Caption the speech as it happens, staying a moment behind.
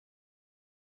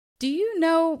Do you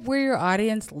know where your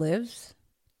audience lives?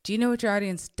 Do you know what your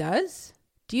audience does?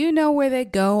 Do you know where they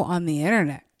go on the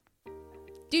internet?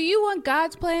 Do you want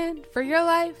God's plan for your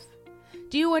life?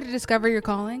 Do you want to discover your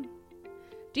calling?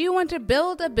 Do you want to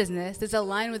build a business that's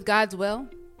aligned with God's will?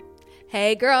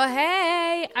 Hey girl,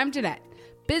 hey! I'm Jeanette,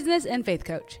 business and faith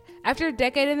coach. After a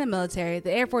decade in the military,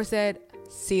 the Air Force said,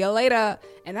 see you later,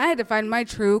 and I had to find my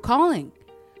true calling.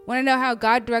 Want to know how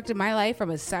God directed my life from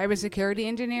a cybersecurity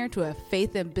engineer to a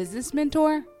faith and business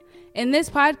mentor? In this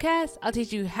podcast, I'll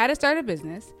teach you how to start a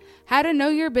business, how to know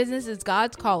your business is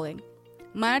God's calling,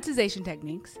 monetization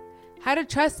techniques, how to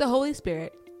trust the Holy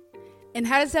Spirit, and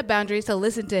how to set boundaries to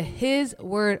listen to His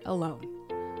word alone.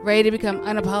 Ready to become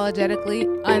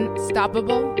unapologetically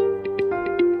unstoppable?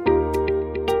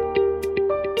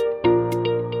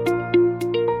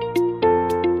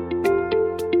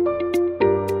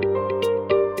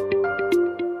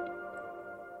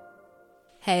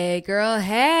 Hey girl,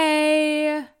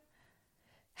 hey!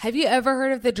 Have you ever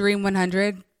heard of the Dream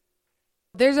 100?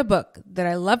 There's a book that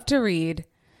I love to read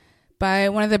by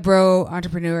one of the bro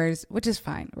entrepreneurs, which is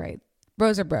fine, right?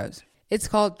 Bros are bros. It's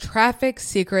called Traffic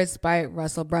Secrets by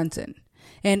Russell Brunson.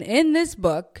 And in this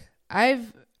book,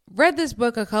 I've read this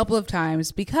book a couple of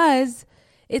times because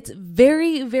it's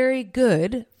very, very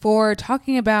good for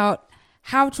talking about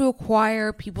how to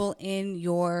acquire people in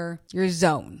your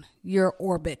zone, your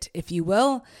orbit, if you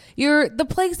will, the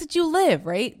place that you live,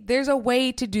 right? There's a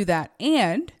way to do that.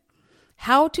 And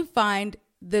how to find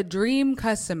the dream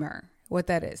customer, what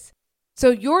that is. So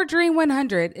your Dream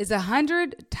 100 is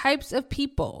 100 types of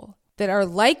people that are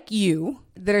like you,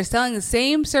 that are selling the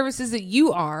same services that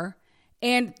you are,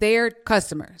 and they're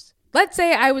customers. Let's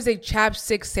say I was a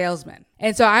chapstick salesman.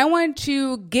 And so I wanted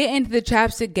to get into the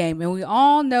chapstick game. And we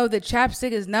all know that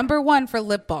chapstick is number one for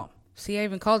lip balm. See, I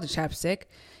even called it chapstick.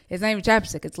 It's not even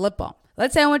chapstick, it's lip balm.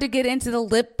 Let's say I want to get into the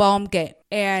lip balm game.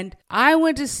 And I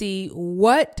want to see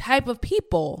what type of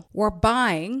people were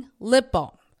buying lip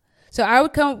balm. So I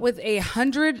would come up with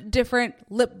 100 different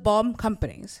lip balm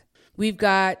companies. We've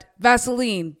got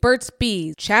Vaseline, Burt's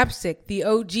Bees, Chapstick, the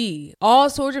OG, all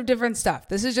sorts of different stuff.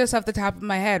 This is just off the top of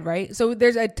my head, right? So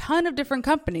there's a ton of different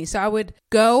companies. So I would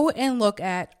go and look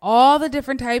at all the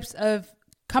different types of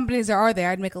companies there are there.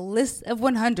 I'd make a list of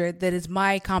 100 that is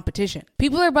my competition.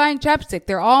 People are buying chapstick.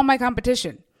 They're all my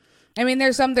competition. I mean,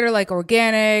 there's some that are like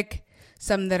organic,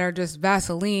 some that are just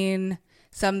Vaseline,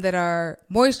 some that are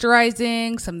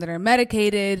moisturizing, some that are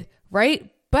medicated, right?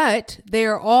 But they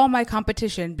are all my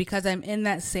competition because I'm in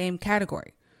that same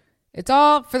category. It's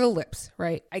all for the lips,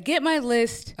 right? I get my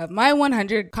list of my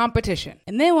 100 competition.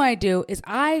 And then what I do is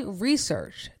I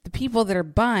research the people that are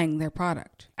buying their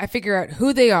product. I figure out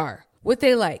who they are, what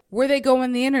they like, where they go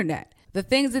on the internet, the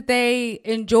things that they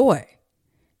enjoy.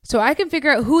 So I can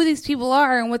figure out who these people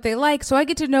are and what they like. So I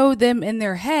get to know them in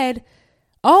their head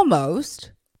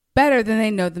almost better than they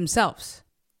know themselves.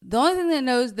 The only thing that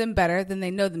knows them better than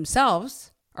they know themselves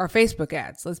are Facebook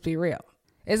ads. Let's be real.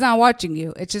 It's not watching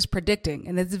you. It's just predicting.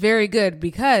 And it's very good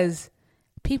because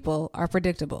people are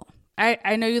predictable.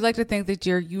 I know you like to think that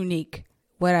you're unique.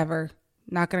 Whatever.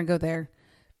 Not going to go there.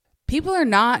 People are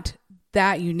not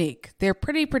that unique. They're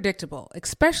pretty predictable,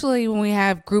 especially when we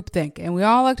have groupthink. And we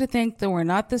all like to think that we're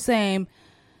not the same.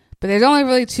 But there's only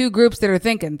really two groups that are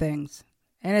thinking things.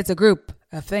 And it's a group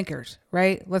of thinkers,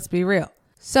 right? Let's be real.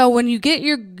 So when you get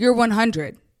your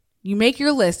 100, you make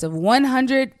your list of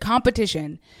 100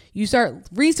 competition. You start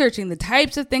researching the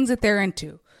types of things that they're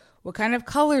into. What kind of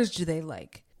colors do they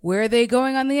like? Where are they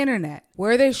going on the internet?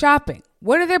 Where are they shopping?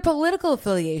 What are their political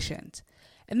affiliations?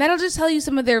 And that'll just tell you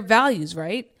some of their values,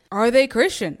 right? Are they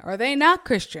Christian? Are they not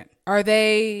Christian? Are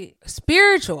they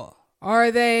spiritual?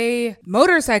 Are they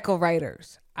motorcycle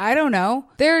riders? I don't know.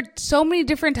 There are so many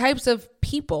different types of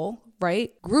people,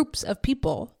 right? Groups of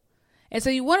people. And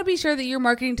so you want to be sure that you're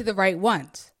marketing to the right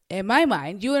ones. In my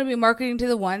mind, you want to be marketing to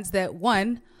the ones that,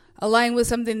 one, align with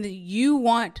something that you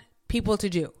want people to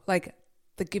do. Like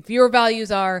if your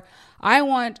values are, I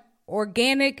want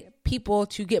organic people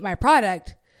to get my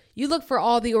product, you look for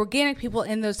all the organic people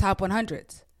in those top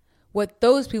 100s. What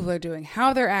those people are doing,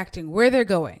 how they're acting, where they're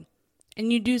going.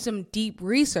 And you do some deep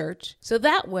research. So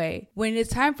that way, when it's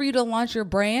time for you to launch your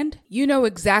brand, you know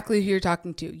exactly who you're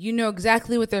talking to. You know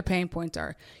exactly what their pain points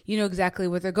are. You know exactly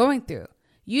what they're going through.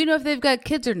 You know if they've got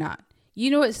kids or not.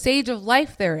 You know what stage of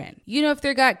life they're in. You know if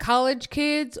they've got college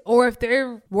kids or if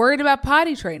they're worried about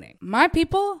potty training. My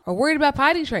people are worried about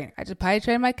potty training. I just potty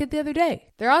trained my kid the other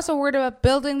day. They're also worried about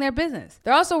building their business.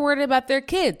 They're also worried about their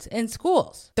kids in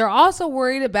schools. They're also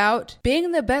worried about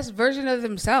being the best version of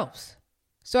themselves.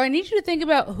 So I need you to think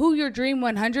about who your Dream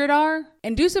 100 are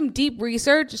and do some deep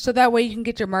research so that way you can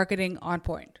get your marketing on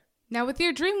point. Now with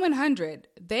your Dream 100,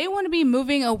 they want to be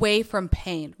moving away from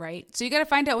pain, right? So you got to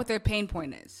find out what their pain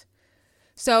point is.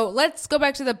 So let's go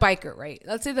back to the biker, right?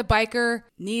 Let's say the biker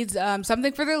needs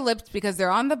something for their lips because they're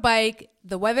on the bike.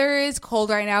 The weather is cold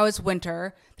right now. It's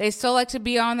winter. They still like to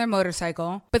be on their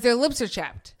motorcycle, but their lips are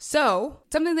chapped. So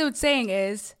something they would saying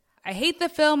is, I hate the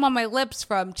film on my lips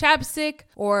from chapstick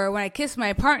or when I kiss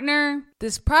my partner.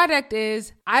 This product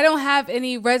is, I don't have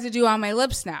any residue on my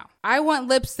lips now. I want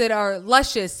lips that are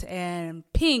luscious and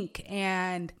pink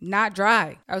and not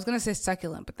dry. I was going to say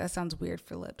succulent, but that sounds weird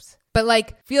for lips. But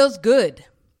like feels good,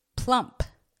 plump,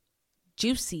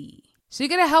 juicy. So you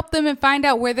got to help them and find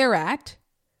out where they're at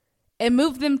and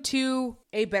move them to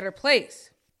a better place.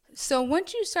 So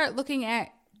once you start looking at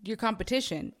your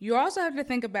competition, you also have to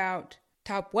think about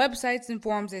top websites and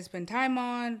forums they spend time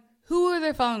on, who are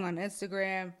they following on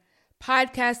Instagram,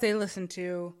 podcasts they listen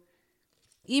to,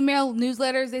 email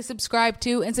newsletters they subscribe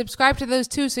to, and subscribe to those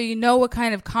too so you know what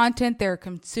kind of content they're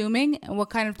consuming and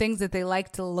what kind of things that they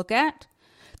like to look at.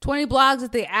 20 blogs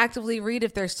that they actively read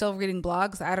if they're still reading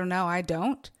blogs. I don't know. I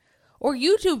don't. Or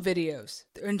YouTube videos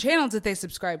and channels that they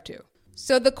subscribe to.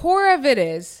 So the core of it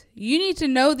is you need to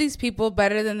know these people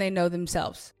better than they know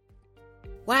themselves.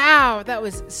 Wow, that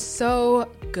was so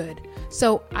good.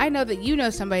 So I know that you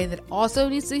know somebody that also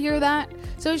needs to hear that.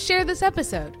 So share this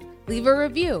episode. Leave a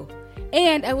review.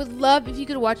 And I would love if you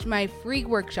could watch my free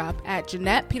workshop at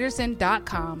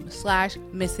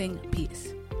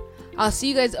JeanettePeterson.com/missingpiece. I'll see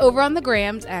you guys over on the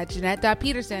grams at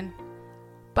Jeanette.Peterson.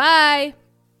 Bye.